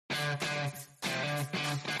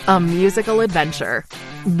A musical adventure,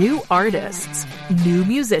 new artists, new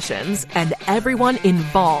musicians, and everyone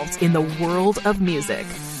involved in the world of music.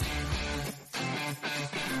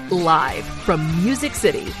 Live from Music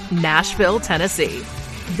City, Nashville, Tennessee,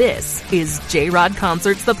 this is J-Rod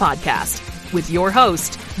Concerts, the podcast, with your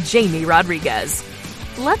host, Jamie Rodriguez.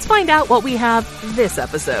 Let's find out what we have this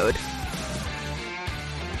episode.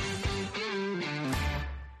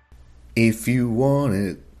 If you want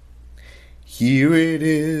it, here it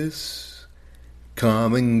is.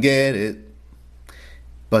 Come and get it.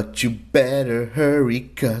 But you better hurry,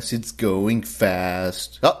 'cause it's going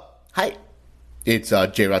fast. Oh, hi. It's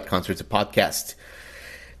J-Rod Concerts, a podcast.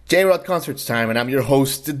 J-Rod Concerts time, and I'm your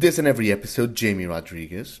host this and every episode, Jamie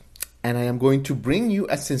Rodriguez. And I am going to bring you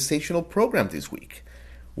a sensational program this week.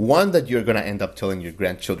 One that you're going to end up telling your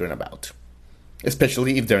grandchildren about.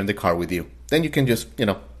 Especially if they're in the car with you. Then you can just,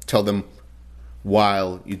 tell them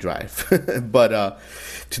while you drive. But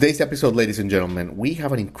today's episode, ladies and gentlemen, we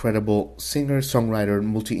have an incredible singer-songwriter,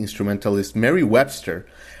 multi-instrumentalist, Mary Webster,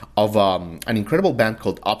 of an incredible band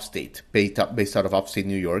called Upstate, based out of Upstate,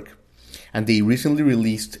 New York. And they recently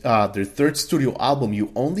released their third studio album,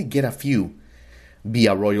 You Only Get a Few,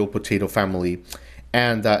 via Royal Potato Family.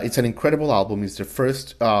 And it's an incredible album. It's their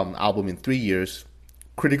first album in 3 years,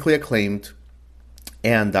 critically acclaimed.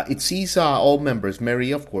 And it sees all members, Mary,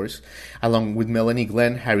 of course, along with Melanie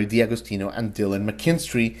Glenn, Harry D'Agostino, and Dylan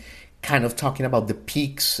McKinstry, kind of talking about the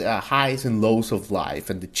peaks, highs, and lows of life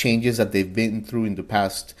and the changes that they've been through in the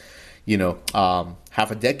past, half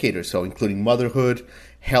a decade or so, including motherhood,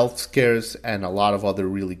 health scares, and a lot of other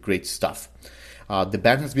really great stuff. The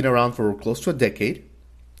band has been around for close to a decade.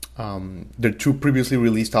 Their two previously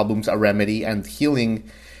released albums, A Remedy and Healing,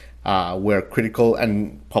 were critical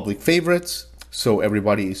and public favorites. So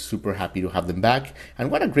everybody is super happy to have them back. And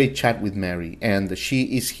what a great chat with Mary. And she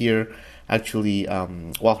is here actually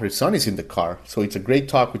while her son is in the car. So it's a great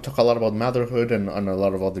talk. We talk a lot about motherhood and a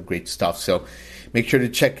lot of other great stuff. So make sure to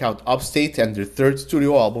check out Upstate and their third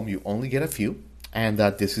studio album, You Only Get a Few. And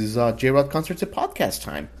this is J-Rod Concerts, a podcast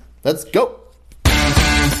time. Let's go.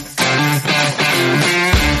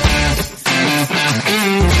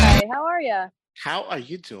 Hi, how are you? How are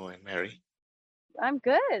you doing, Mary? I'm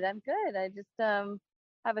good. I just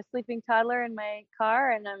have a sleeping toddler in my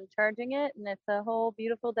car and I'm charging it, and it's a whole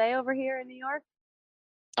beautiful day over here in New York.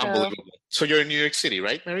 Unbelievable. So you're in New York City,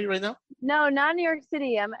 right, Mary, right now? No, not New York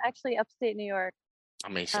City. I'm actually upstate New York.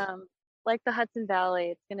 Amazing. Like the Hudson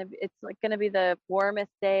Valley. It's gonna be the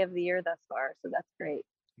warmest day of the year thus far, so that's great.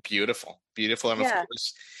 Beautiful. And Yeah. of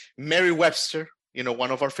course, Mary Webster,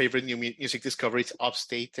 one of our favorite new music discoveries,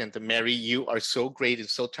 Upstate. And Mary, you are so great and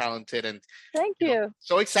so talented. And Thank you.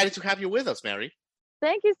 So excited to have you with us, Mary.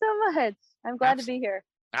 Thank you so much. I'm glad to be here.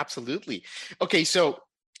 Absolutely. Okay, so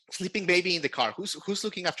sleeping baby in the car. Who's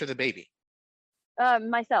looking after the baby?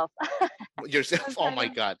 Myself. Yourself? Oh my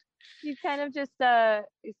God. He's kind of just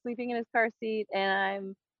sleeping in his car seat, and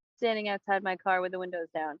I'm standing outside my car with the windows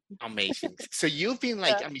down. Amazing. So you've been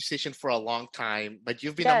like a musician for a long time, but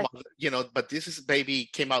you've been Yes. a mother, but baby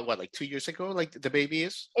came out, like 2 years ago? Like the baby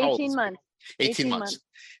is? 18 months. 18 months.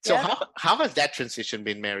 So Yeah. how has that transition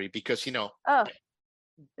been, Mary? Because, Oh,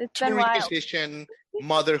 it's been touring wild. musician,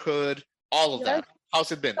 motherhood, all of that.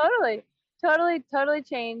 How's it been? Totally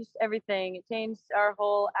changed everything. It changed our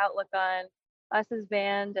whole outlook on us as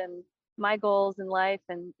band and my goals in life,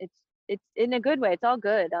 and it's in a good way. It's all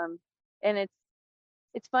good. And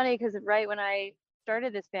it's funny because right when I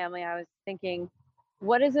started this family, I was thinking,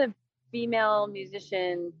 what does a female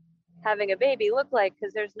musician having a baby look like?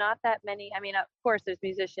 Because there's not that many. I mean, of course, there's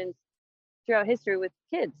musicians throughout history with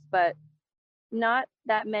kids, but not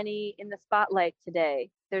that many in the spotlight today.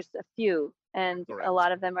 There's a few, and Correct. a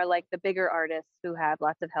lot of them are like the bigger artists who have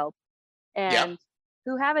lots of help and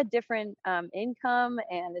who have a different income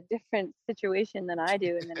and a different situation than I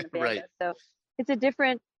do and then the band Right. does. So it's a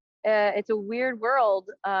different, it's a weird world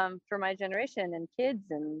for my generation and kids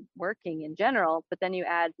and working in general. But then you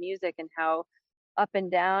add music and how up and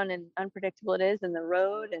down and unpredictable it is, and the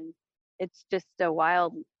road, and it's just a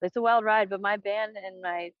wild ride. But my band and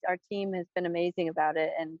our team has been amazing about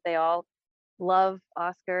it, and they all love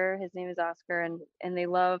Oscar. His name is Oscar, and they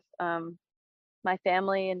love my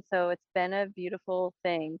family, and so it's been a beautiful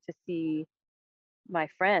thing to see my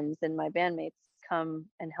friends and my bandmates come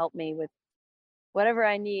and help me with whatever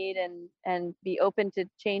I need, and be open to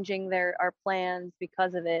changing our plans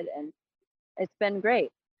because of it. And it's been great.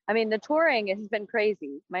 I mean, the touring has been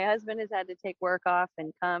crazy. My husband has had to take work off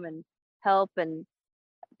and come and help and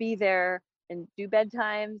be there and do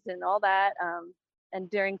bedtimes and all that. And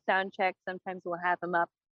during sound checks, sometimes we'll have him up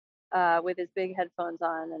with his big headphones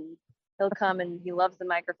on, and he'll come and he loves the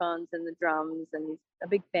microphones and the drums, and he's a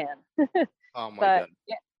big fan. Oh my But God.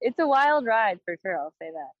 yeah, it's a wild ride for sure. I'll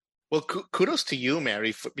say that. Well, kudos to you,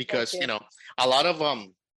 Mary, Thank because you. a lot of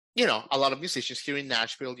a lot of musicians here in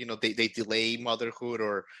Nashville, they delay motherhood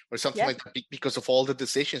or something Yeah, like that because of all the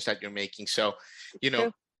decisions that you're making. So, you know,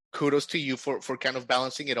 true. kudos to you for kind of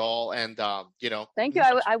balancing it all, and Thank you.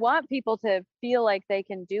 I want people to feel like they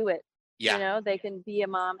can do it. yeah, They can be a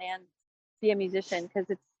mom and be a musician, because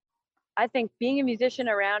I think being a musician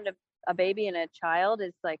around a baby and a child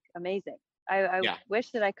is like amazing. I yeah,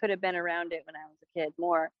 wish that I could have been around it when I was a kid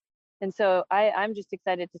more. And so I'm just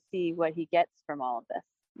excited to see what he gets from all of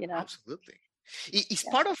this. absolutely. Is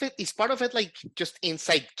Yeah. part of it like just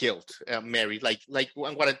inside guilt, Mary? Like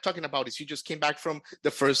what I'm talking about is you just came back from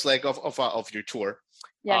the first leg of your tour.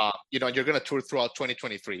 Yeah. And you're gonna tour throughout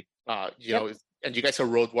 2023. Yep. And you guys are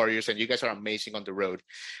road warriors, and you guys are amazing on the road.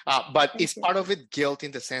 But Thank is you. part of it guilt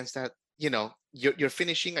in the sense that you're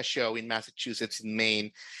finishing a show in Massachusetts, in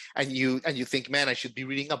Maine, and you think, man, I should be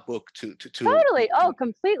reading a book to Totally. Oh,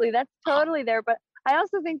 completely. That's totally there. But I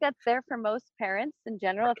also think that's there for most parents in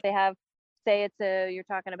general. If they have, say you're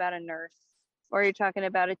talking about a nurse, or you're talking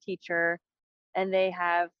about a teacher, and they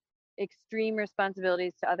have extreme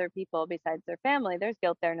responsibilities to other people besides their family, there's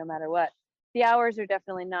guilt there no matter what. The hours are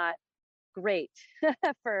definitely not great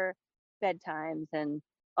for bedtimes and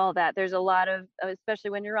all that. There's a lot of, especially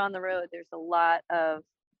when you're on the road, there's a lot of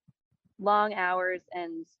long hours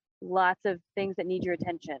and lots of things that need your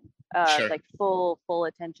attention, Sure. like full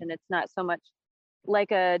attention. It's not so much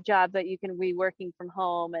like a job that you can be working from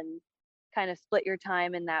home and kind of split your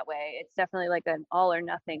time in that way. It's definitely like an all or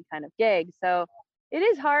nothing kind of gig. So it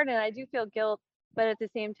is hard, and I do feel guilt, but at the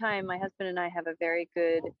same time, my husband and I have a very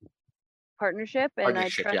good partnership, and I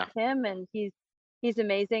Partnership, trust yeah. him, and he's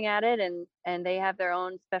amazing at it, and they have their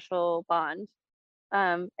own special bond.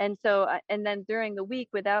 And so and then during the week,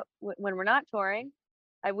 when we're not touring,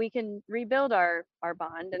 we can rebuild our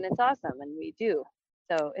bond, and it's awesome, and we do.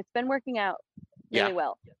 So it's been working out Yeah. really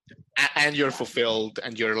well. And you're fulfilled,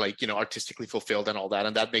 and you're like artistically fulfilled and all that,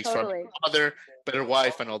 and that makes from Totally. a mother, better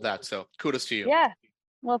wife, and all that. So kudos to you. Yeah.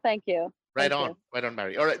 Well, thank you. Right Thank on, you. right on,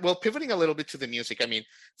 Mary. All right. Well, pivoting a little bit to the music. I mean,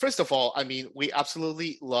 first of all, we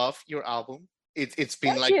absolutely love your album. It's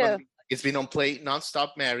been Thank like you. it's been on play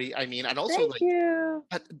nonstop, Mary. And also Thank you.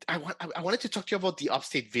 but I wanted to talk to you about the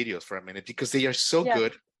Upstate videos for a minute, because they are so Yeah.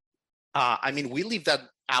 good. We leave that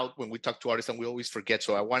out when we talk to artists, and we always forget.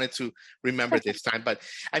 So I wanted to remember this time. But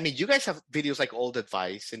you guys have videos like Old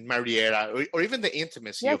Advice and Marietta, or even the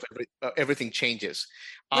intimacy Yes. of Everything Changes.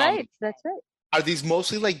 Right. That's right. Are these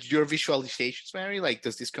mostly like your visualizations, Mary? Like,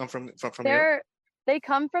 does this come from you? They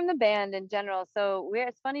come from the band in general. So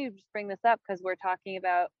it's funny you just bring this up, because we're talking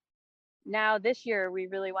about now this year we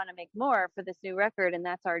really want to make more for this new record, and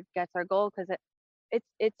that's our goal, because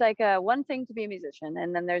it's like one thing to be a musician,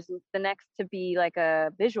 and then there's the next to be like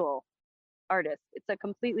a visual artist. It's a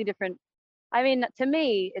completely different, to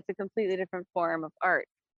me, it's a completely different form of art.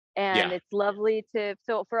 And Yeah. it's lovely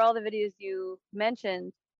so for all the videos you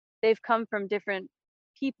mentioned, they've come from different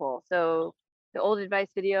people. So the Old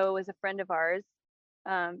Advice video was a friend of ours,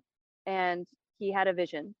 and he had a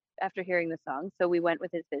vision after hearing the song. So we went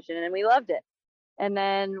with his vision, and we loved it. And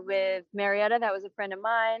then with Marietta, that was a friend of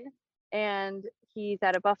mine, and he's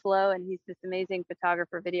out of Buffalo, and he's this amazing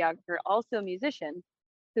photographer, videographer, also a musician,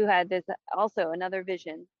 who had this also another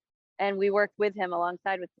vision. And we worked with him,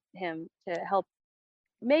 alongside with him, to help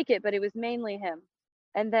make it, but it was mainly him.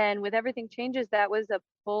 And then with Everything Changes, that was a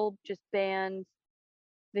full just band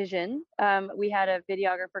vision. We had a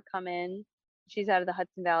videographer come in. She's out of the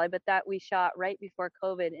Hudson Valley, but that we shot right before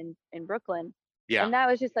COVID in Brooklyn. Yeah. And that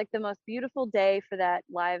was just like the most beautiful day for that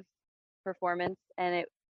live performance. And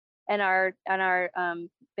our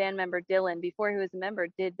band member Dylan, before he was a member,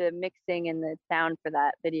 did the mixing and the sound for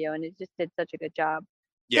that video, and it just did such a good job.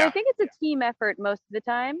 So I think it's a team effort most of the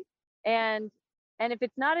time, and if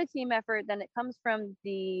it's not a team effort, then it comes from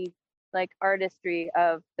the artistry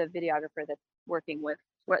of the videographer that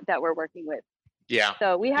we're working with. Yeah.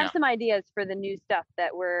 So we have some ideas for the new stuff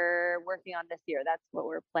that we're working on this year. That's what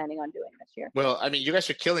we're planning on doing this year. Well, you guys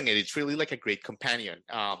are killing it. It's really like a great companion.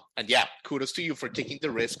 And yeah, kudos to you for taking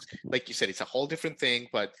the risks. Like you said, it's a whole different thing,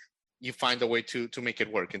 but you find a way to make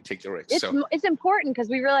it work and take the risks. It's important, because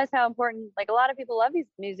we realize how important, a lot of people love these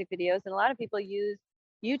music videos, and a lot of people use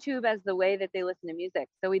YouTube as the way that they listen to music.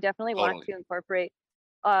 So we definitely want to incorporate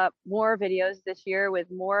more videos this year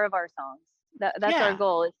with more of our songs. That's our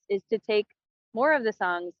goal, is to take more of the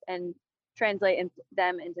songs and translate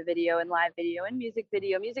them into video and live video and music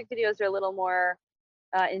video. Music videos are a little more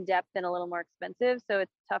in depth and a little more expensive. So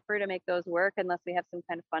it's tougher to make those work unless we have some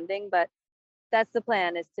kind of funding. But that's the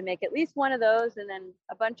plan, is to make at least one of those and then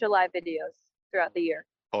a bunch of live videos throughout the year.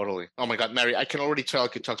 Totally. Oh my God, Mary, I can already tell I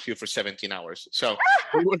could talk to you for 17 hours. So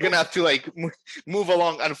we're going to have to like move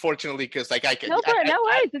along, unfortunately, because like I can. No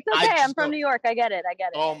worries. It's okay. I'm from New York. I get it.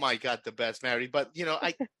 Oh my God, the best, Mary. But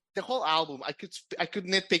the whole album, I could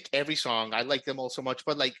nitpick every song. I like them all so much,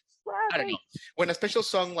 but like, I don't know. When a special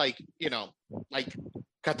song like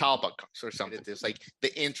Catalpa comes or something, it's like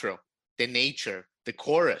the intro, the nature, the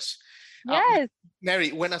chorus. Yes.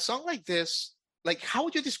 Mary, when a song like this, like, how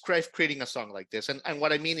would you describe creating a song like this? And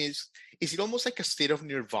what I mean is it almost like a state of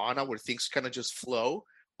nirvana where things kind of just flow?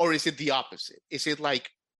 Or is it the opposite? Is it like,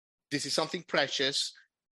 this is something precious,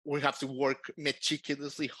 we have to work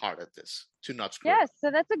meticulously hard at this to not screw Yes, up? so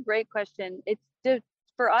that's a great question.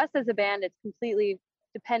 For us as a band, it's completely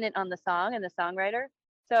dependent on the song and the songwriter.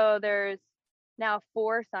 So there's now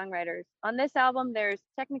 4 songwriters. On this album, there's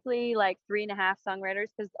technically like 3.5 songwriters,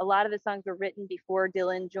 because a lot of the songs were written before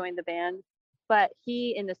Dylan joined the band. But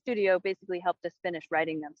he, in the studio, basically helped us finish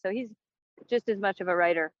writing them. So he's just as much of a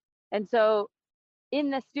writer. And so in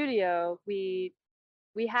the studio, we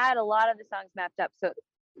had a lot of the songs mapped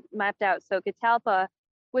out. So Catalpa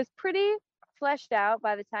was pretty fleshed out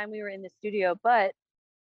by the time we were in the studio, but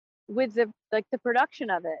with the production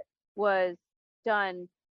of it was done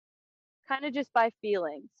kind of just by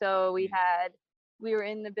feeling. So we were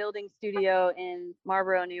in the building studio in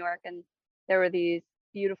Marlborough, New York, and there were these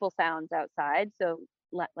beautiful sounds outside. So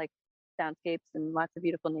like soundscapes and lots of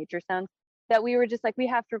beautiful nature sounds that we were just like, we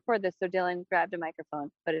have to record this. So Dylan grabbed a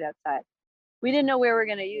microphone, put it outside. We didn't know where we were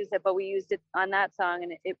going to use it, but we used it on that song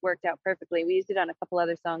and it worked out perfectly. We used it on a couple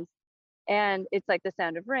other songs, and it's like the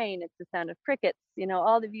sound of rain, it's the sound of crickets,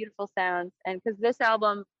 all the beautiful sounds. And because this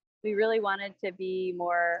album, we really wanted to be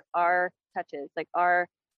more our touches, like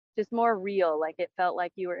just more real, like it felt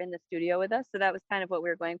like you were in the studio with us. So that was kind of what we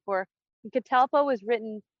were going for. And Catalpa was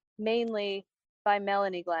written mainly by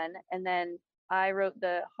Melanie Glenn, and then I wrote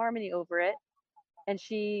the harmony over it, and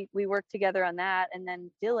we worked together on that, and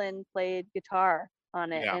then Dylan played guitar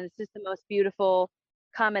on it. And it's just the most beautiful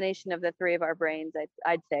combination of the 3 of our brains,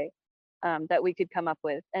 I'd say, that we could come up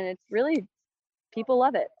with. And it's really, people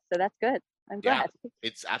love it, so that's good. I'm glad.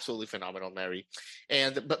 It's absolutely phenomenal, Mary.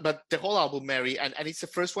 And but the whole album, Mary, and it's the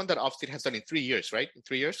first one that Upstate has done in 3 years, right? In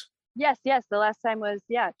 3 years? Yes, the last time was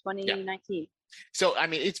 2019. So I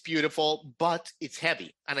mean, it's beautiful, but it's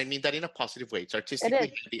heavy, and I mean that in a positive way. It's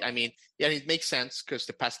artistically heavy. I mean, it makes sense because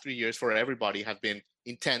the past 3 years for everybody have been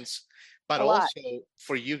intense, but also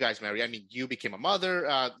for you guys, Mary. I mean, you became a mother.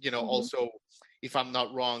 Also, if I'm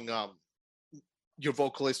not wrong, your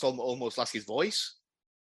vocalist almost lost his voice.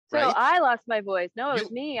 So right? I lost my voice. No, it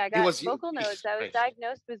was me. I got vocal nodes. I was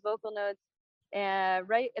diagnosed with vocal nodes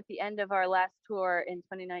right at the end of our last tour in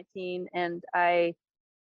 2019, and I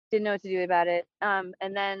didn't know what to do about it. And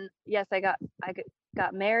then yes, I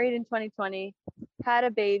got married in 2020, had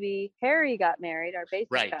a baby. Harry got married. Our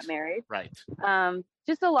bassist got married. Right.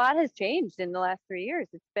 Just a lot has changed in the last 3 years.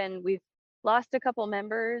 We've lost a couple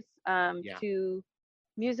members to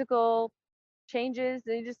musical changes.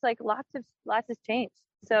 And just like lots has changed.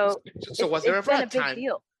 So was there ever a time? Big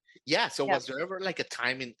deal. Yeah. So was there ever like a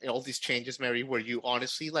time in all these changes, Mary, where you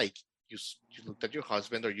honestly like you looked at your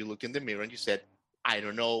husband or you looked in the mirror and you said, I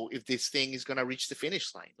don't know if this thing is gonna reach the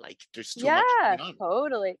finish line. Like there's too much going on.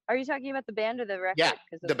 Totally. Are you talking about the band or the record? Yeah,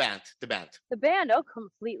 the band. The band. Oh,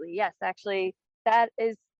 completely. Yes, actually,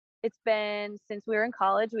 it's been since we were in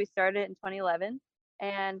college. We started in 2011,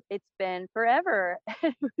 and it's been forever.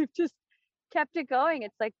 We've just kept it going.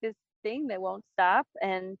 It's like this thing that won't stop,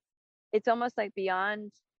 and it's almost like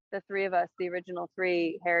beyond the 3 of us, the original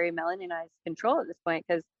 3, Harry, Melanie, and I's control at this point,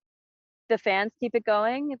 because the fans keep it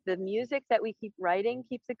going. The music that we keep writing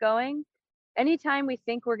keeps it going. Anytime we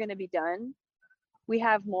think we're going to be done, we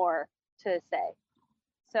have more to say.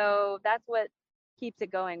 So that's what keeps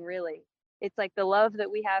it going, really. It's like the love that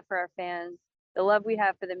we have for our fans, the love we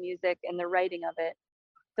have for the music and the writing of it,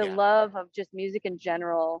 the love of just music in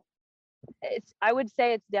general. I would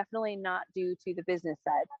say it's definitely not due to the business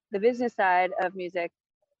side. The business side of music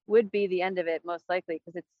would be the end of it, most likely,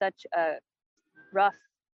 because it's such a rough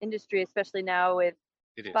industry, especially now with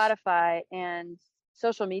Spotify and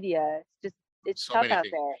social media. It's so tough out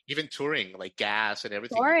there. Even touring, like gas and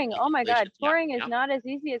everything. Touring, oh my God, touring is not as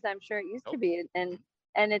easy as I'm sure it used to be, and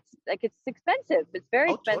it's expensive. It's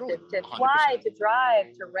very expensive to fly, to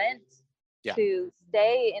drive, to rent, to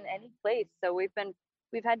stay in any place. So we've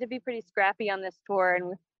had to be pretty scrappy on this tour,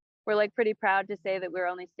 and we're like pretty proud to say that we're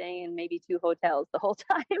only staying in maybe 2 hotels the whole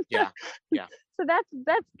time. Yeah. Yeah. So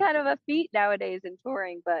that's kind of a feat nowadays in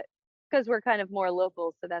touring, but because we're kind of more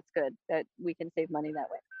local, so that's good that we can save money that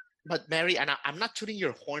way. But Mary, and I'm not tooting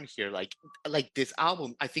your horn here, like this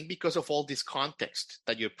album, I think because of all this context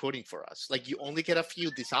that you're putting for us, like you only get a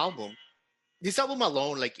few, this album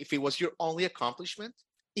alone, like if it was your only accomplishment,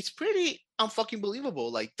 it's pretty unfucking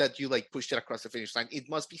believable, like that you like pushed it across the finish line. It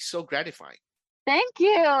must be so gratifying. Thank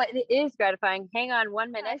you. It is gratifying. Hang on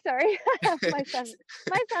 1 minute. Sorry. my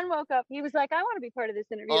son woke up. He was like, I want to be part of this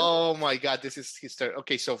interview. Oh my God, this is hysterical.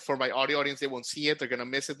 Okay, so for my audio audience, they won't see it. They're going to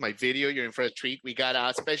miss it. My video, you're in for a treat. We got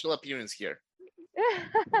a special appearance here.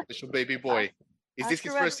 Special baby boy. Is this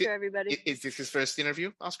his first? Everybody. Is this his first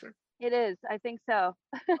interview, Oscar? It is. I think so.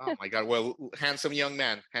 Oh my God! Well, handsome young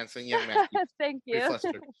man. Thank you.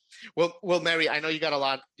 Well, Mary, I know you got a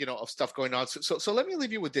lot, of stuff going on. So let me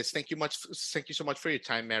leave you with this. Thank you so much for your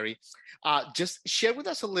time, Mary. Just share with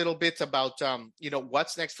us a little bit about,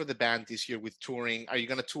 what's next for the band this year with touring. Are you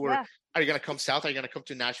going to tour? Yeah. Are you going to come south? Are you going to come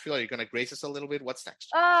to Nashville? Are you going to grace us a little bit? What's next?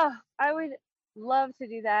 Oh, I would love to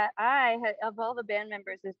do that. Of all the band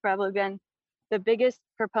members, has probably been the biggest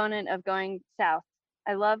proponent of going south.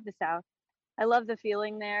 I love the South. I love the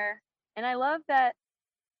feeling there. And I love that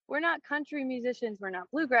we're not country musicians. We're not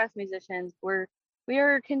bluegrass musicians. We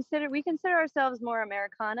consider ourselves more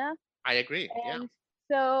Americana. I agree. And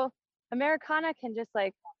so Americana can just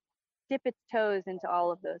like dip its toes into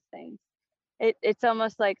all of those things. It's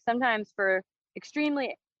almost like sometimes for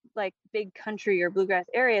extremely like big country or bluegrass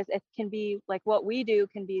areas, it can be like what we do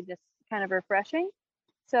can be this kind of refreshing.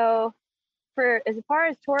 So as far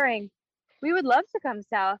as touring, we would love to come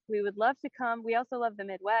south. We would love to come. We also love the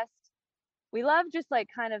Midwest. We love just like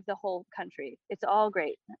kind of the whole country. It's all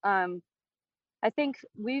great. I think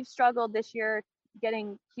we've struggled this year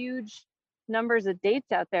getting huge numbers of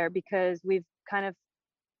dates out there because we've kind of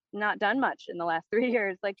not done much in the last 3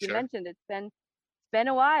 years. Like you mentioned, it's been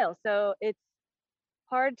a while. So it's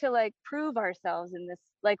hard to like prove ourselves in this.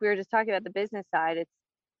 Like we were just talking about the business side. It's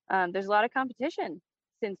there's a lot of competition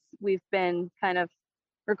since we've been kind of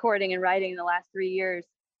recording and writing in the last 3 years.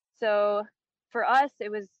 So for us,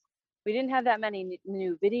 we didn't have that many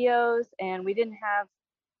new videos, and we didn't have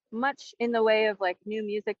much in the way of like new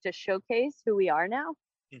music to showcase who we are now.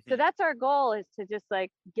 Mm-hmm. So that's our goal, is to just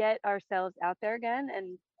like get ourselves out there again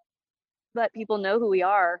and let people know who we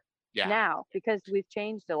are now, because we've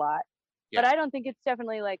changed a lot. But I don't think it's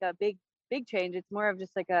definitely like a big change. It's more of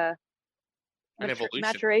just like an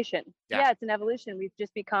maturation. It's an evolution. We've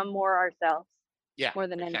just become more ourselves. More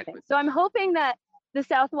than anything. So I'm hoping that the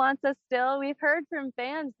South wants us still. We've heard from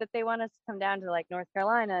fans that they want us to come down to like North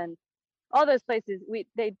Carolina and all those places.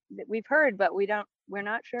 We've heard, but we're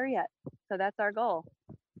not sure yet. So that's our goal.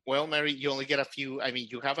 Well, Mary, you only get a few. I mean,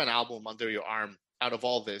 you have an album under your arm out of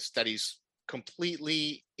all this that is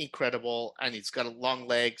completely incredible, and it's got long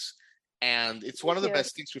legs, and it's one of the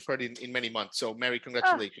best things we've heard in many months. So, Mary,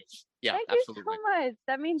 congratulations. Thank you so much.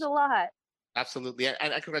 That means a lot. Absolutely.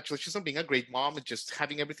 And congratulations on being a great mom and just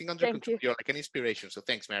having everything under control. You're like an inspiration. So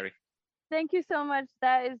thanks, Mary. Thank you so much.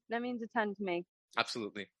 That means a ton to me.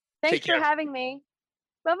 Absolutely. Thanks for having me.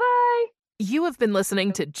 Bye-bye. You have been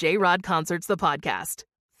listening to J-Rod Concerts, the podcast.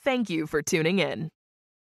 Thank you for tuning in.